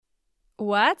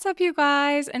What's up, you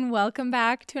guys, and welcome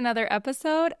back to another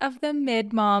episode of the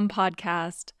Mid Mom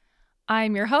Podcast.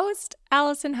 I'm your host,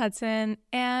 Allison Hudson,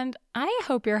 and I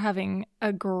hope you're having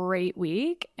a great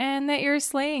week and that you're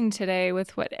slaying today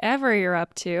with whatever you're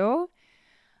up to.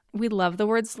 We love the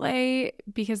word slay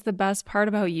because the best part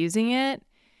about using it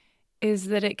is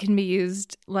that it can be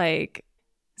used like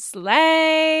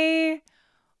slay,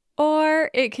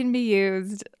 or it can be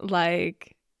used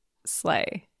like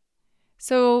slay.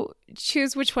 So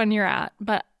choose which one you're at,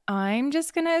 but I'm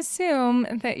just going to assume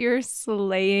that you're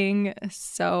slaying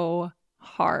so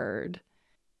hard.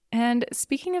 And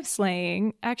speaking of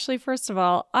slaying, actually, first of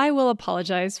all, I will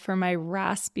apologize for my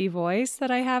raspy voice that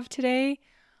I have today.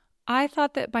 I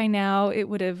thought that by now it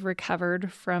would have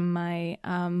recovered from my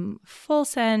full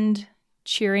send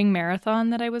cheering marathon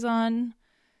that I was on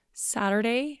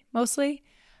Saturday, mostly.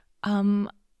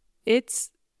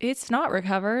 It's not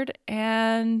recovered,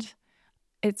 and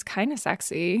it's kind of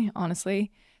sexy,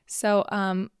 honestly. So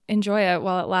enjoy it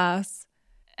while it lasts.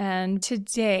 And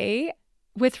today,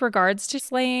 with regards to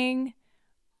slaying,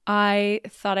 I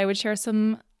thought I would share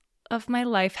some of my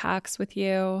life hacks with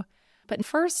you. But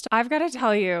first, I've got to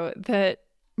tell you that,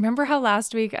 remember how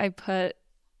last week I put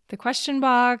the question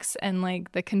box and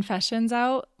like the confessions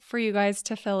out for you guys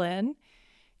to fill in?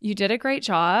 You did a great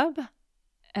job.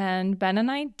 And Ben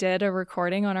and I did a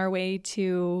recording on our way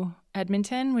to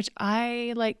Edmonton, which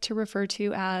I like to refer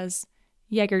to as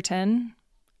Yeagerton.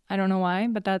 I don't know why,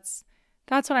 but that's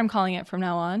what I'm calling it from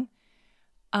now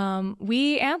on.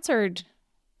 We answered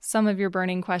some of your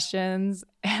burning questions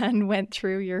and went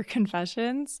through your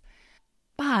confessions,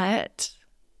 but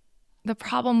the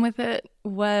problem with it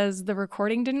was the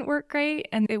recording didn't work great,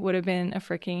 and it would have been a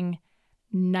freaking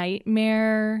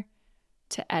nightmare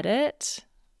to edit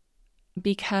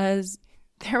because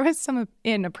there was some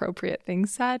inappropriate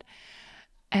things said,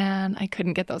 and I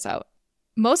couldn't get those out.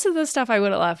 Most of the stuff I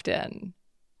would have left in.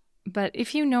 But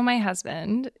if you know my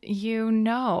husband, you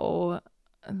know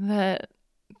that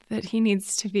he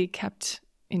needs to be kept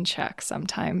in check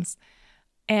sometimes.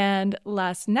 And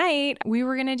last night, we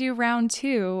were going to do round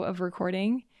 2 of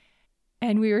recording,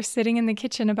 and we were sitting in the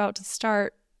kitchen about to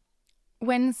start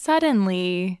when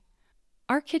suddenly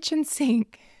our kitchen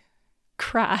sink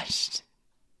crashed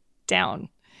down.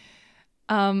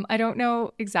 I don't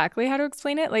know exactly how to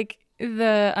explain it. Like,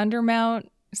 the undermount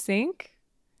sink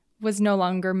was no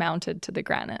longer mounted to the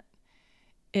granite.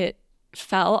 It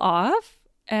fell off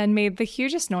and made the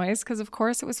hugest noise because, of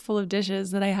course, it was full of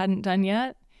dishes that I hadn't done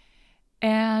yet.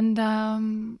 And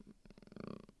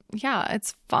yeah,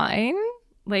 it's fine.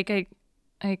 Like,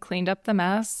 I cleaned up the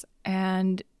mess,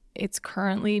 and it's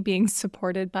currently being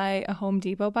supported by a Home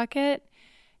Depot bucket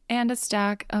and a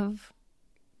stack of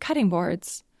cutting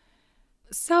boards.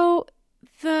 So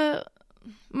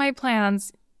my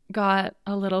plans got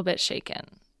a little bit shaken,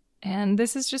 and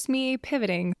this is just me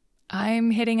pivoting.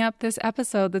 I'm hitting up this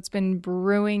episode that's been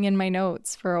brewing in my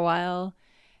notes for a while,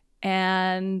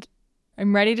 and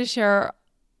I'm ready to share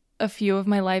a few of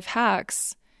my life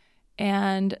hacks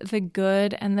and the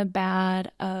good and the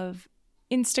bad of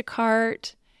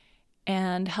Instacart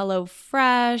and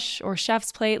HelloFresh or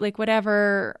Chef's Plate, like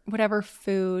whatever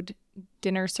food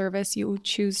dinner service you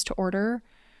choose to order.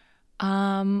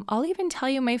 I'll even tell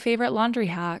you my favorite laundry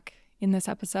hack in this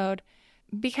episode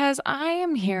because I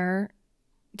am here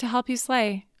to help you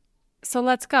slay. So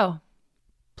let's go.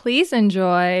 Please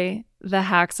enjoy the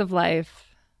hacks of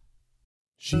life.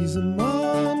 She's a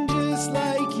mom just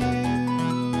like you,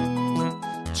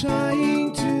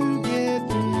 trying to get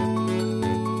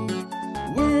through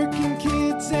working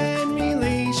kids and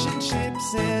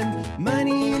relationships and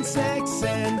money and sex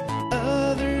and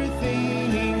other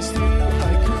things too.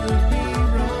 I could be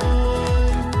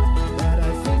wrong, but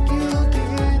I think you'll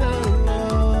get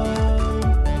along.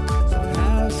 So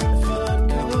have some fun,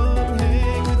 come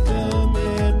hang with the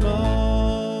Mid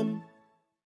Mom.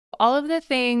 All of the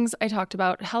things I talked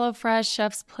about, HelloFresh,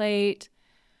 Chef's Plate,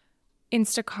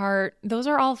 Instacart, those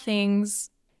are all things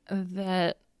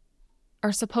that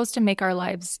are supposed to make our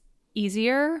lives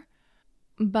easier,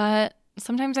 but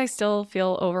sometimes I still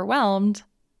feel overwhelmed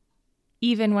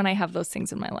even when I have those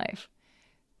things in my life.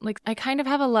 Like, I kind of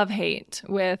have a love-hate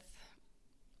with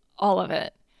all of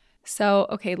it. So,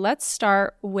 okay, let's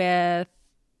start with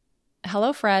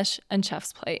HelloFresh and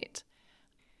Chef's Plate.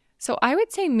 So I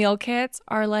would say meal kits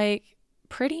are like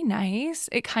pretty nice.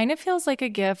 It kind of feels like a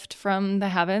gift from the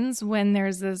heavens when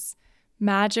there's this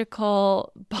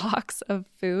magical box of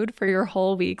food for your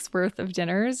whole week's worth of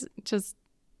dinners just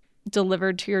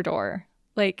delivered to your door.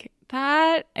 Like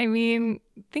that, I mean,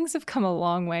 things have come a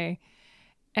long way.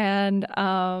 And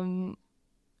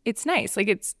it's nice. Like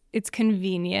it's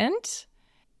convenient.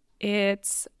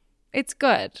 It's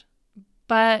good,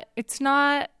 but it's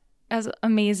not as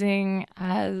amazing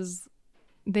as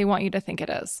they want you to think it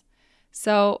is.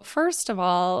 So first of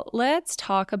all, let's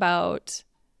talk about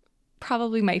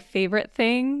probably my favorite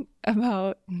thing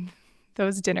about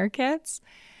those dinner kits.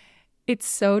 It's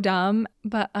so dumb,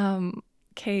 but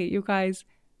okay, you guys,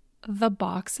 the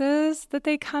boxes that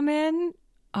they come in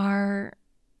are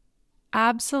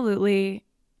absolutely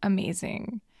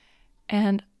amazing.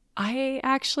 And I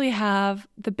actually have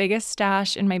the biggest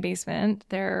stash in my basement.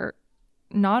 They're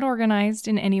not organized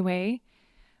in any way,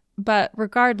 but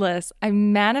regardless,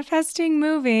 I'm manifesting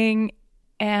moving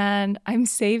and I'm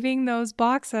saving those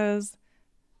boxes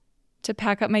to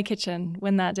pack up my kitchen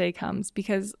when that day comes,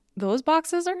 because those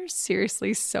boxes are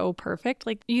seriously so perfect.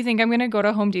 Like, you think I'm going to go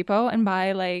to Home Depot and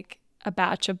buy like a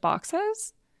batch of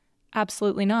boxes?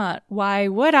 Absolutely not. Why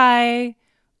would I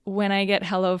when I get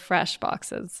HelloFresh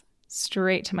boxes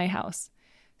straight to my house?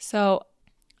 So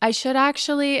I should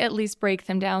actually at least break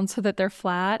them down so that they're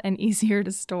flat and easier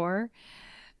to store.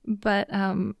 But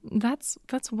that's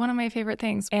one of my favorite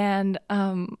things. And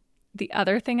the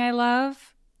other thing I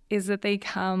love is that they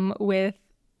come with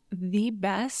the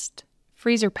best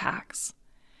freezer packs.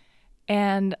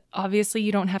 And obviously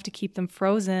you don't have to keep them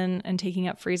frozen and taking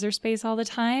up freezer space all the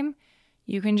time.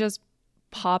 You can just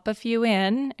pop a few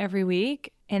in every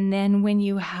week. And then when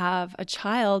you have a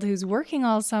child who's working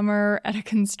all summer at a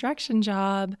construction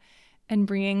job and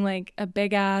bringing like a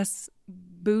big ass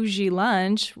bougie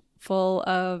lunch full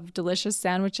of delicious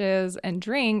sandwiches and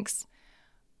drinks,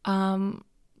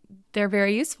 they're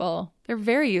very useful. They're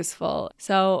very useful.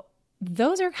 So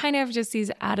those are kind of just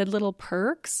these added little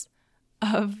perks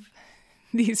of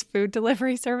these food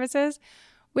delivery services,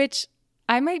 which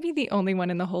I might be the only one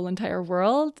in the whole entire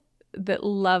world that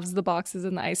loves the boxes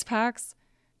and the ice packs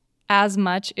as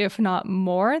much, if not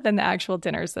more, than the actual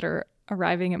dinners that are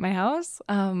arriving at my house,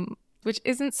 which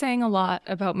isn't saying a lot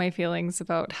about my feelings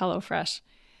about HelloFresh.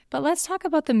 But let's talk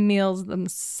about the meals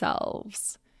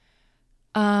themselves.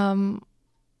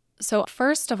 So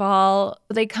first of all,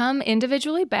 they come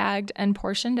individually bagged and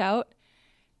portioned out.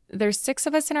 There's 6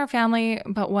 of us in our family,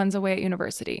 but one's away at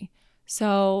university.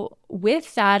 So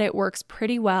with that, it works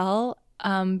pretty well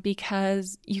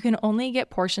because you can only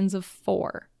get portions of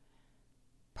 4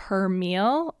 per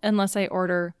meal unless I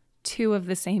order 2 of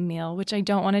the same meal, which I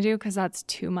don't want to do because that's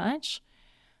too much.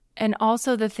 And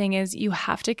also the thing is, you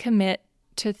have to commit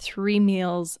to 3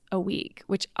 meals a week,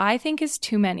 which I think is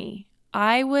too many.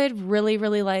 I would really,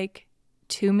 really like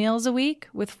 2 meals a week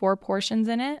with 4 portions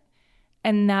in it,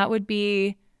 and that would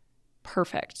be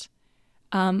perfect.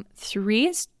 3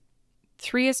 is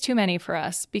too many for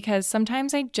us because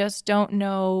sometimes I just don't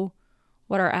know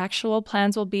what our actual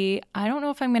plans will be. I don't know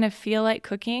if I'm going to feel like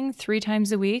cooking 3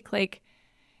 times a week, like,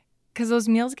 because those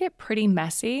meals get pretty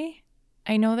messy.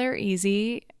 I know they're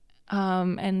easy,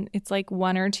 and it's like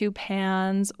 1 or 2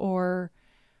 pans or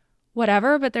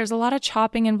whatever, but there's a lot of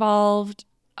chopping involved.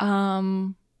 I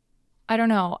don't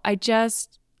know.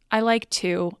 I like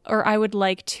 2, or I would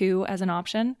like 2 as an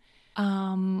option.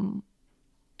 And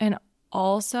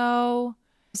also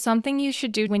something you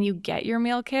should do when you get your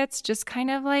meal kits, just kind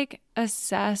of like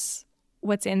assess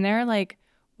what's in there, like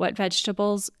what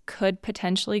vegetables could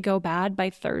potentially go bad by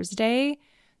Thursday,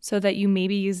 so that you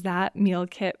maybe use that meal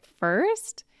kit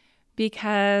first.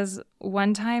 Because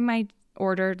one time I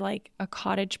ordered like a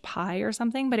cottage pie or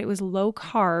something, but it was low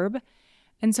carb.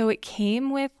 And so it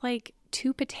came with like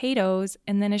 2 potatoes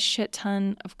and then a shit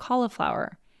ton of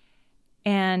cauliflower.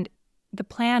 And the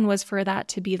plan was for that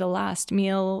to be the last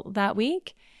meal that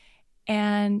week.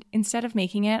 And instead of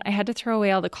making it, I had to throw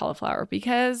away all the cauliflower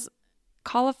because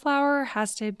cauliflower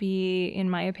has to be, in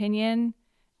my opinion,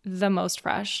 the most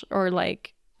fresh, or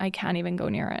like I can't even go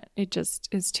near it. It just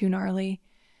is too gnarly.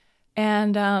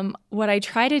 And what I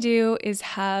try to do is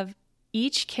have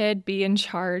each kid be in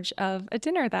charge of a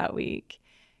dinner that week.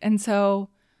 And so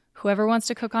whoever wants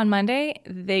to cook on Monday,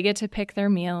 they get to pick their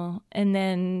meal. And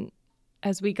then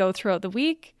as we go throughout the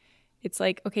week, it's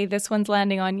like, okay, this one's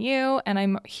landing on you and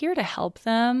I'm here to help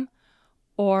them,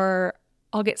 or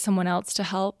I'll get someone else to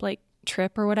help, like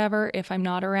Trip or whatever, if I'm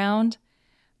not around.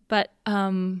 But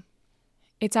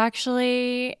it's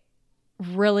actually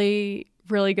really,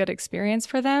 really good experience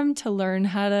for them to learn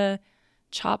how to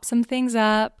chop some things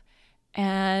up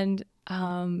and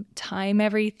time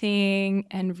everything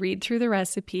and read through the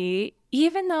recipe.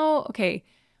 Even though, okay,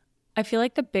 I feel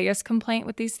like the biggest complaint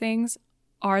with these things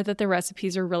are that the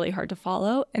recipes are really hard to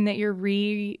follow and that you're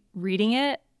rereading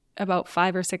it about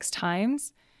 5 or 6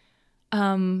 times.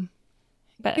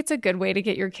 But it's a good way to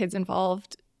get your kids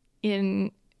involved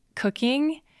in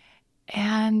cooking.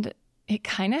 And it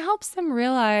kind of helps them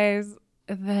realize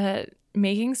that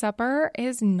making supper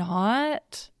is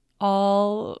not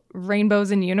all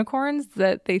rainbows and unicorns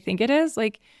that they think it is.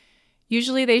 Like,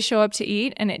 usually they show up to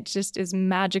eat and it just is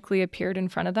magically appeared in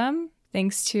front of them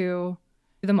thanks to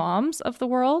the moms of the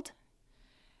world.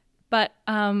 But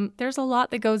there's a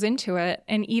lot that goes into it.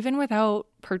 And even without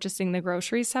purchasing the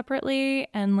groceries separately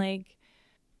and like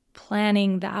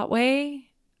planning that way,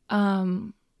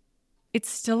 it's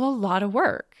still a lot of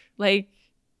work. Like,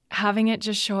 having it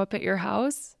just show up at your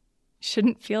house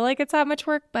shouldn't feel like it's that much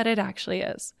work, but it actually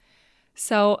is.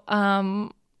 So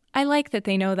I like that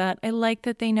they know that. I like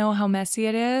that they know how messy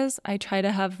it is. I try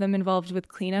to have them involved with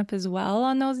cleanup as well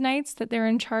on those nights that they're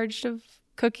in charge of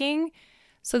cooking,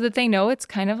 so that they know it's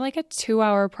kind of like a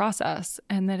 2-hour process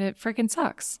and that it freaking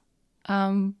sucks.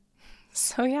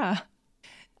 So yeah.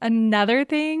 Another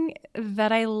thing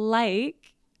that I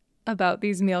like about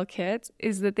these meal kits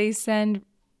is that they send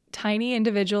tiny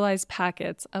individualized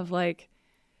packets of like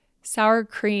sour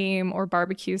cream or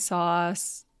barbecue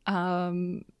sauce.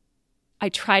 I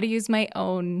try to use my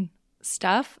own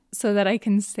stuff so that I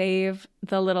can save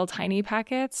the little tiny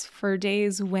packets for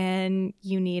days when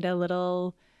you need a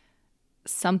little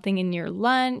something in your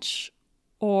lunch,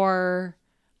 or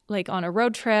like on a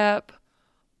road trip,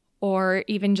 or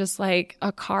even just like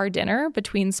a car dinner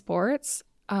between sports.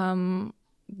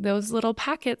 Those little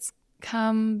packets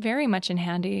come very much in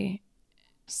handy.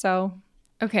 So,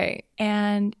 okay.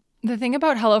 And the thing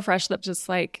about HelloFresh that just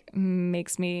like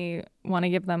makes me want to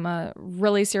give them a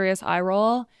really serious eye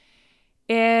roll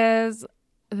is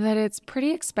that it's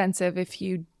pretty expensive if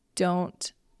you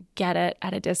don't get it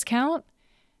at a discount.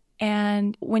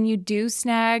 And when you do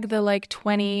snag the like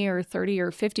 20 or 30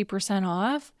 or 50%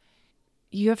 off,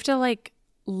 you have to like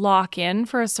lock in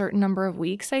for a certain number of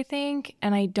weeks, I think.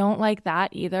 And I don't like that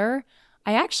either.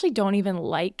 I actually don't even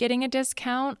like getting a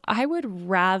discount. I would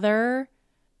rather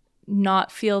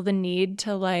not feel the need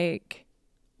to like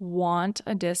want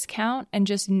a discount and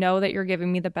just know that you're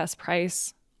giving me the best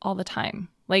price all the time.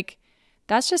 Like,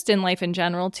 that's just in life in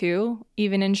general too.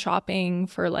 Even in shopping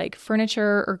for like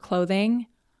furniture or clothing,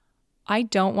 I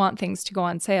don't want things to go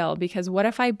on sale, because what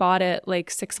if I bought it like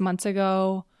 6 months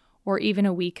ago or even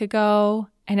a week ago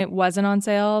and it wasn't on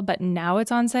sale, but now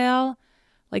it's on sale?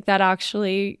 Like, that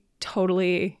actually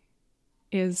totally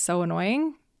is so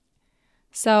annoying.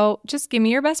 So just give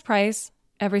me your best price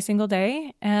every single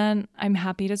day and I'm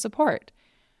happy to support.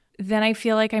 Then I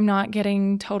feel like I'm not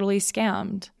getting totally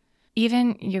scammed.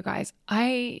 Even, you guys,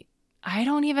 I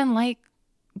don't even like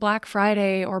Black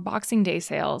Friday or Boxing Day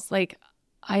sales. Like,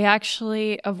 I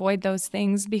actually avoid those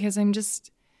things because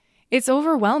it's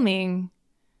overwhelming.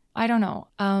 I don't know.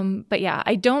 But yeah,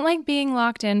 I don't like being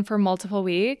locked in for multiple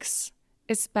weeks,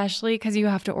 especially because you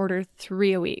have to order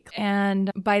 3 a week.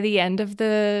 And by the end of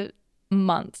the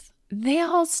month, they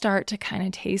all start to kind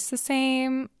of taste the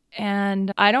same.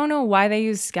 And I don't know why they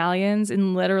use scallions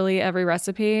in literally every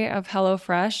recipe of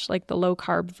HelloFresh, like the low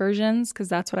carb versions, because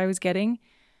that's what I was getting.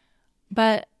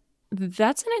 But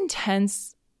that's an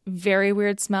intense, very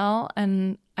weird smell.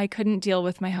 And I couldn't deal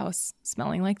with my house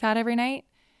smelling like that every night.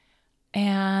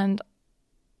 And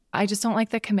I just don't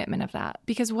like the commitment of that,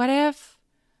 because what if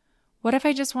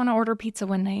I just want to order pizza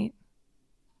one night,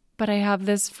 but I have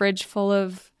this fridge full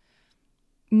of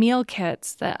meal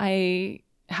kits that I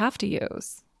have to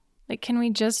use? Like, can we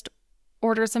just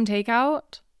order some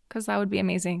takeout? Because that would be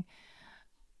amazing.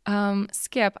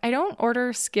 Skip. I don't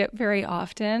order Skip very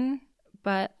often,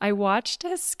 but I watched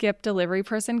a Skip delivery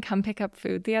person come pick up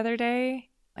food the other day.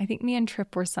 I think me and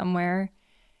Trip were somewhere.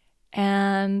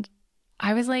 And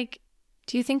I was like,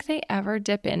 do you think they ever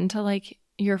dip into like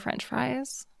your French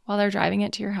fries while they're driving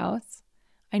it to your house?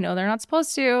 I know they're not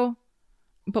supposed to,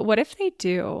 but what if they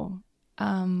do?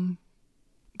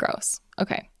 Gross.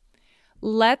 Okay.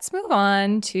 Let's move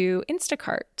on to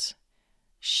Instacart,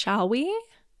 shall we?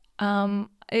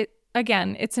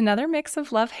 It's another mix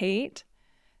of love-hate.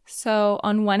 So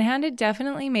on one hand, it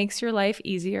definitely makes your life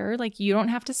easier. Like, you don't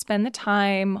have to spend the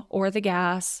time or the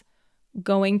gas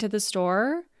going to the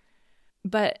store,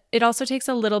 but it also takes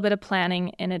a little bit of planning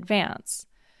in advance.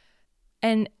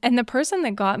 And the person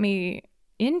that got me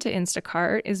into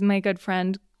Instacart is my good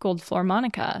friend Gold Floor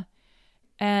Monica.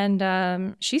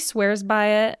 And she swears by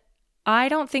it. I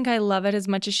don't think I love it as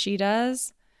much as she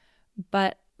does,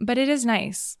 but it is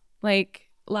nice. Like,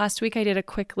 last week I did a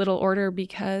quick little order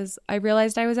because I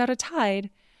realized I was out of Tide.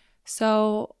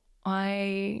 So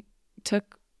I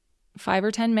took 5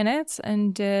 or 10 minutes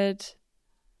and did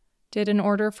an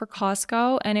order for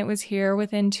Costco, and it was here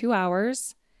within 2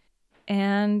 hours,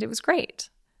 and it was great.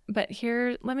 But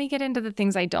here, let me get into the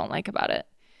things I don't like about it.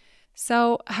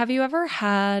 So have you ever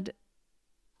had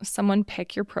someone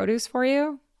pick your produce for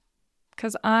you,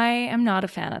 because I am not a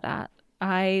fan of that.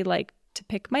 I like to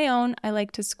pick my own. I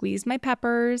like to squeeze my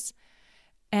peppers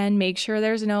and make sure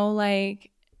there's no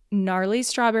like gnarly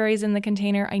strawberries in the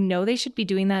container. I know they should be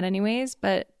doing that anyways,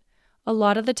 but a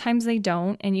lot of the times they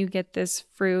don't, and you get this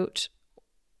fruit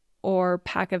or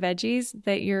pack of veggies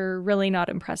that you're really not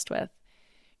impressed with.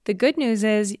 The good news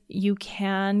is you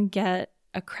can get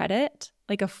a credit,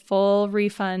 like a full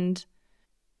refund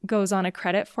goes on a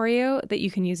credit for you that you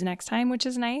can use next time, which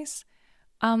is nice.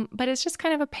 But it's just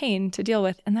kind of a pain to deal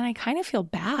with. And then I kind of feel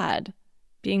bad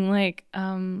being like,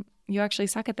 you actually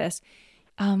suck at this.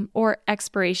 Or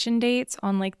expiration dates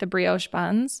on like the brioche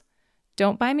buns.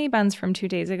 Don't buy me buns from 2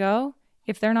 days ago.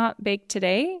 If they're not baked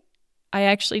today, I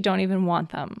actually don't even want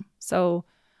them. So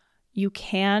you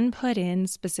can put in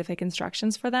specific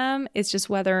instructions for them. It's just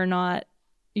whether or not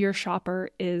your shopper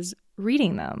is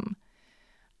reading them.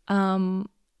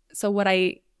 So what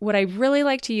I really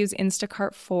like to use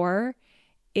Instacart for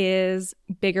is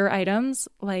bigger items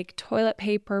like toilet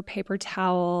paper, paper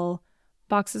towel,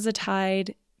 boxes of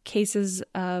Tide, cases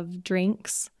of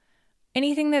drinks,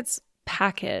 anything that's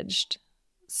packaged.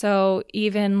 So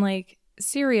even like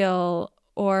cereal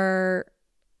or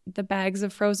the bags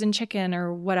of frozen chicken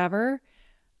or whatever,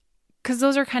 because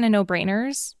those are kind of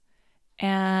no-brainers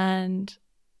and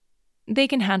they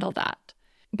can handle that.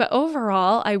 But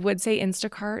overall, I would say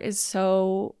Instacart is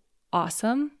so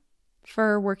awesome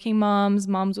for working moms,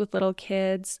 moms with little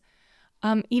kids,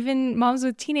 even moms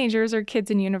with teenagers or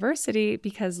kids in university,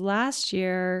 because last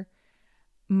year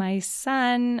my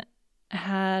son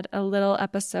had a little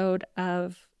episode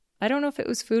of, I don't know if it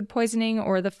was food poisoning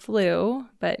or the flu,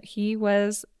 but he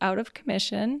was out of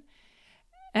commission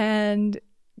and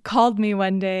called me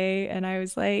one day and I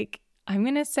was like, I'm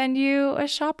going to send you a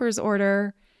shopper's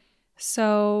order.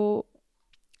 So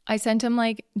I sent him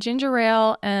like ginger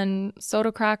ale and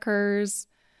soda crackers.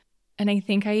 And I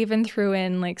think I even threw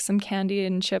in like some candy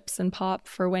and chips and pop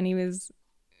for when he was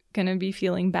going to be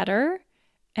feeling better.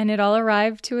 And it all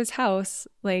arrived to his house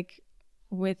like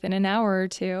within an hour or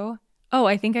two. Oh,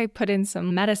 I think I put in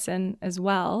some medicine as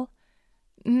well.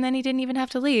 And then he didn't even have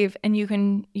to leave. And you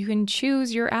can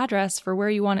choose your address for where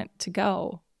you want it to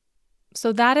go.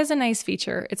 So that is a nice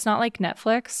feature. It's not like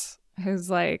Netflix, who's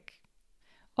like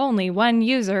only one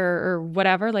user or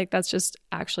whatever. Like that's just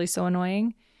actually so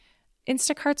annoying.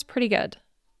 Instacart's pretty good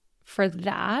for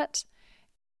that.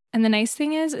 And the nice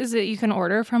thing is that you can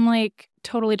order from like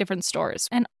totally different stores.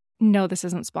 And no, this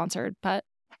isn't sponsored, but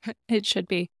it should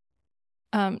be.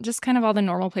 Just kind of all the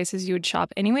normal places you would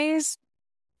shop anyways.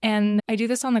 And I do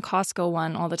this on the Costco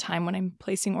one all the time when I'm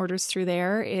placing orders through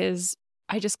there is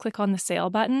I just click on the sale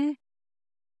button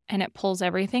and it pulls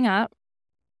everything up.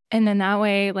 And then that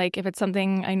way, like if it's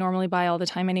something I normally buy all the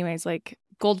time anyways, like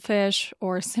Goldfish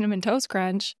or Cinnamon Toast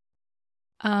Crunch,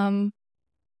 I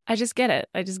just get it.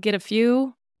 I just get a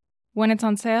few when it's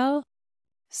on sale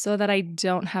so that I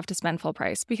don't have to spend full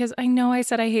price. Because I know I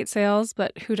said I hate sales,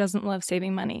 but who doesn't love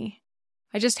saving money?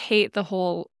 I just hate the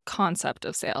whole concept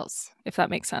of sales, if that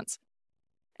makes sense.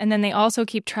 And then they also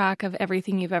keep track of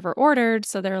everything you've ever ordered.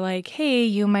 So they're like, hey,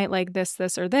 you might like this,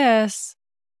 this, or this.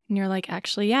 And you're like,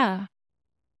 actually, yeah,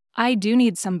 I do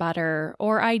need some butter,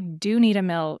 or I do need a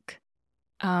milk,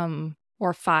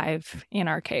 or 5 in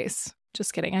our case.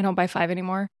 Just kidding. I don't buy 5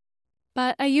 anymore,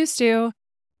 but I used to.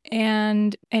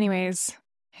 And anyways,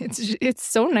 it's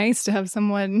so nice to have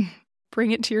someone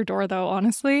bring it to your door, though,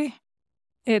 honestly.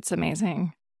 It's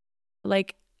amazing.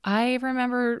 Like, I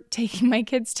remember taking my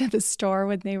kids to the store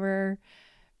when they were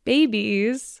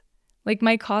babies, like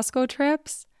my Costco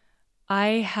trips. I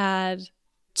had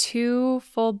 2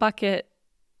 full bucket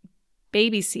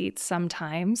baby seats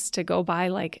sometimes to go buy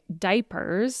like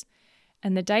diapers.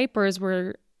 And the diapers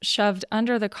were shoved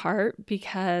under the cart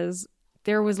because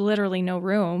there was literally no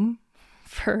room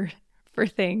for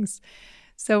things.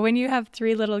 So when you have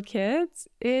 3 little kids,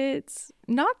 it's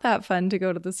not that fun to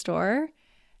go to the store.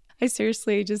 I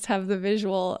seriously just have the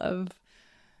visual of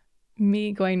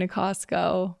me going to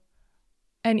Costco.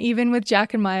 And even with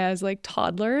Jack and Maya as like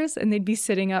toddlers, and they'd be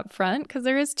sitting up front because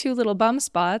there is 2 little bum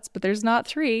spots, but there's not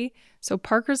 3. So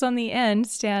Parker's on the end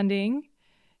standing,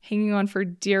 hanging on for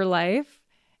dear life.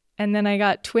 And then I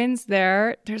got twins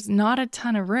there. There's not a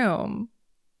ton of room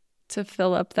to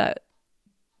fill up that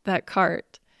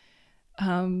cart.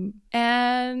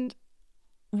 And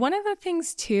one of the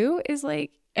things too is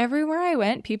like everywhere I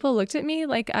went, people looked at me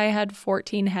like I had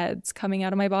 14 heads coming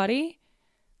out of my body.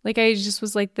 Like I just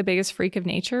was like the biggest freak of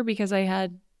nature because I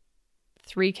had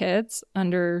 3 kids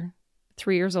under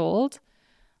 3 years old.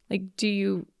 Like, do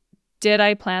you Did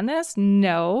I plan this?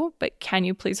 No, but can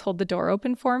you please hold the door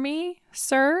open for me,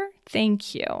 sir?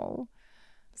 Thank you.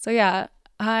 So yeah,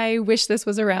 I wish this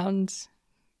was around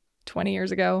 20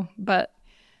 years ago, but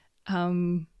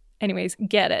anyways,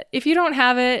 get it. If you don't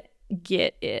have it,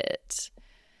 get it.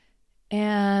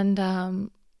 And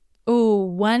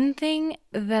one thing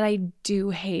that I do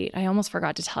hate, I almost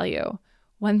forgot to tell you.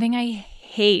 One thing I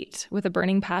hate with a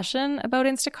burning passion about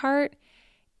Instacart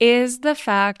is the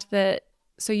fact that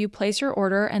so you place your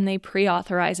order and they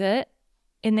pre-authorize it,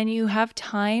 and then you have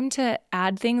time to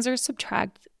add things or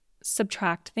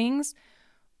subtract things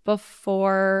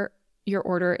before your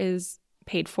order is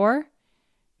paid for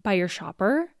by your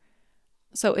shopper.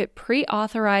 So it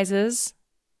pre-authorizes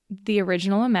the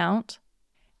original amount,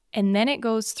 and then it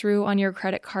goes through on your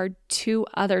credit card 2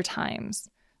 other times.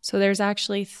 So there's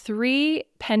actually 3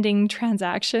 pending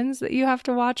transactions that you have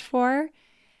to watch for.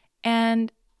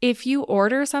 And if you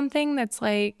order something that's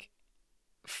like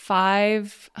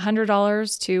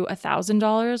 $500 to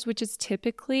 $1,000, which is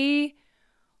typically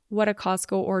what a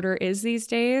Costco order is these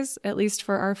days, at least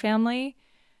for our family,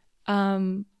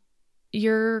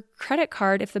 your credit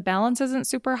card, if the balance isn't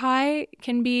super high,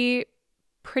 can be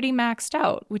pretty maxed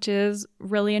out, which is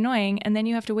really annoying. And then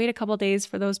you have to wait a couple days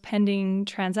for those pending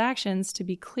transactions to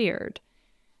be cleared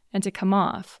and to come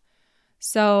off.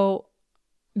 So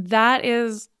that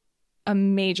is a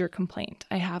major complaint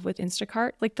I have with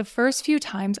Instacart. Like the first few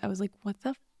times I was like, what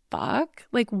the fuck?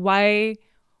 Like why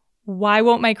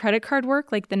won't my credit card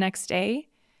work like the next day?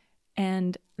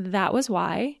 And that was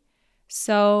why.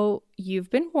 So you've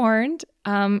been warned.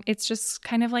 It's just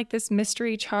kind of like this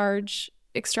mystery charge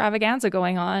extravaganza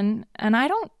going on. And I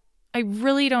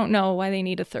really don't know why they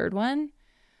need a third one,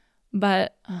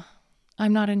 but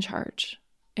I'm not in charge.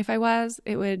 If I was,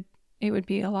 it would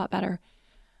be a lot better,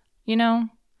 you know?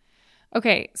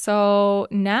 Okay, so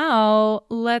now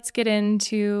let's get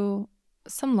into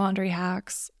some laundry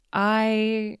hacks.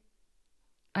 I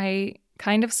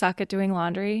kind of suck at doing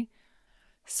laundry.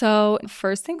 So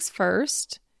first things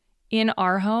first, in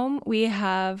our home, we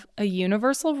have a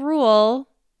universal rule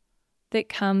that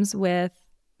comes with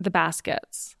the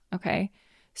baskets, okay?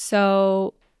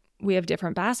 So we have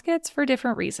different baskets for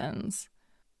different reasons.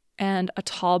 And a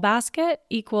tall basket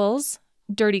equals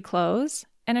dirty clothes,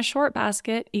 and a short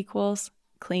basket equals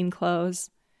clean clothes.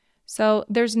 So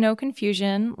there's no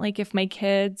confusion. Like if my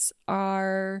kids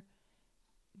are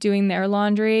doing their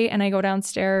laundry and I go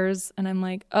downstairs and I'm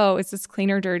like, oh, is this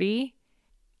clean or dirty?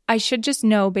 I should just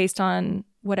know based on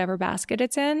whatever basket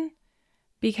it's in,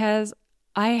 because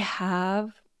I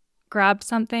have grabbed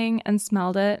something and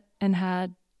smelled it and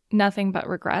had nothing but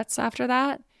regrets after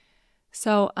that.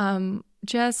 So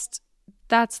just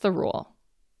that's the rule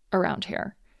around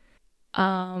here.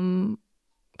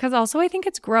 Because also I think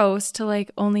it's gross to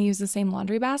like only use the same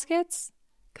laundry baskets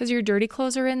because your dirty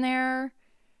clothes are in there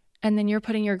and then you're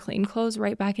putting your clean clothes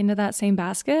right back into that same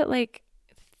basket. Like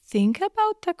think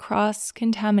about the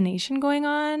cross-contamination going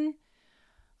on.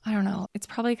 I don't know. It's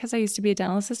probably because I used to be a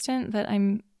dental assistant that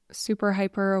I'm super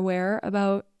hyper aware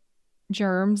about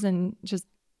germs and just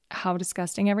how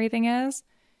disgusting everything is.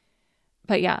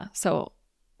 But yeah, so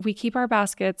we keep our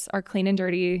baskets, our clean and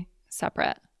dirty,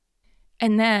 separate.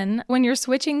 And then when you're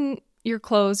switching your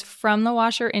clothes from the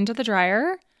washer into the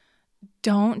dryer,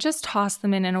 don't just toss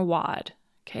them in a wad,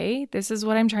 okay? This is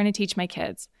what I'm trying to teach my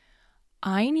kids.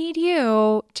 I need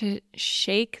you to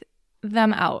shake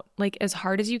them out like as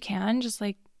hard as you can. Just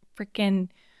like freaking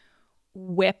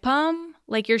whip them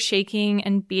like you're shaking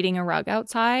and beating a rug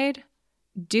outside.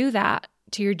 Do that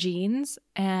to your jeans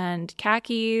and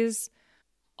khakis,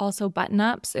 also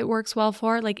button-ups it works well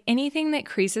for. Like anything that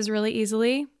creases really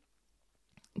easily,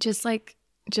 just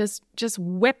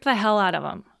whip the hell out of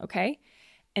them, okay?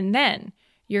 And then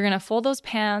you're going to fold those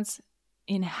pants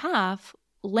in half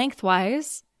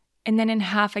lengthwise and then in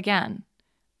half again.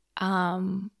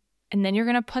 And then you're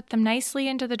going to put them nicely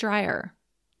into the dryer.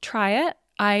 Try it.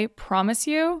 I promise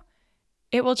you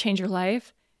it will change your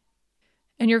life.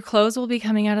 And your clothes will be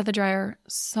coming out of the dryer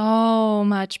so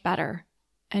much better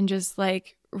and just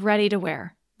like ready to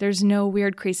wear. There's no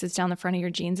weird creases down the front of your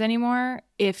jeans anymore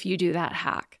if you do that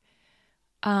hack.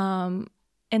 And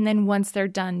then once they're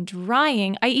done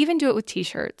drying, I even do it with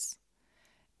t-shirts.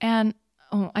 And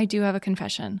I do have a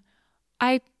confession.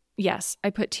 I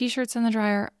put t-shirts in the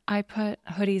dryer. I put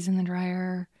hoodies in the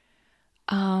dryer.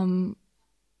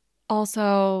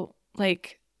 Also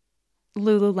like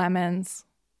Lululemons.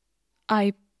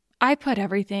 I put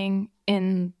everything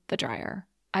in the dryer.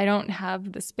 I don't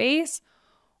have the space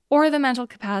or the mental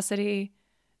capacity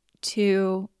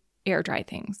to air dry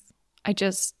things. I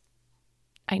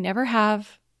never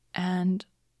have, and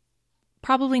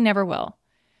probably never will.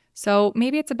 So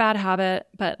maybe it's a bad habit,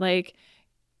 but like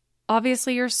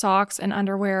obviously your socks and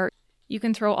underwear, you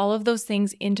can throw all of those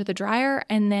things into the dryer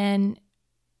and then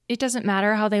it doesn't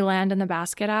matter how they land in the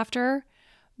basket after.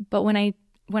 But when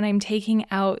I'm taking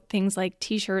out things like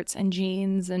t-shirts and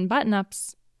jeans and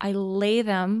button-ups, I lay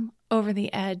them over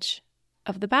the edge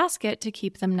of the basket to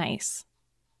keep them nice.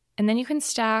 And then you can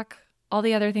stack all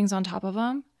the other things on top of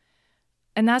them.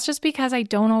 And that's just because I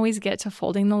don't always get to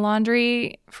folding the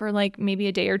laundry for like maybe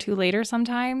a day or two later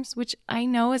sometimes, which I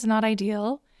know is not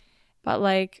ideal, but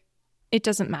like it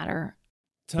doesn't matter.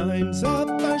 Time's up,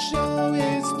 our show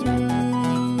is through.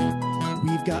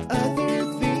 We've got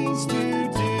other things to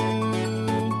do.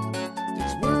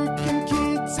 There's work and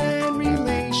kids and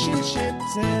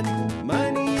relationships and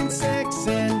money and sex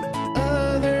and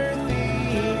other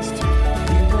things too.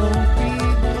 We won't be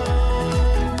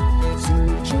long, so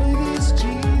enjoy this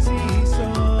cheesy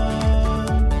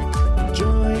song.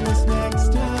 Join us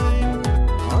next time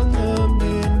on The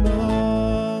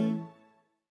Min-Mom.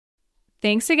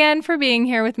 Thanks again for being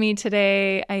here with me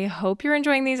today. I hope you're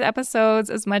enjoying these episodes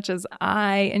as much as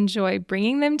I enjoy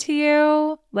bringing them to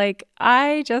you. Like,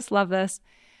 I just love this.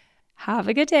 Have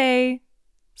a good day.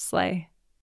 Slay.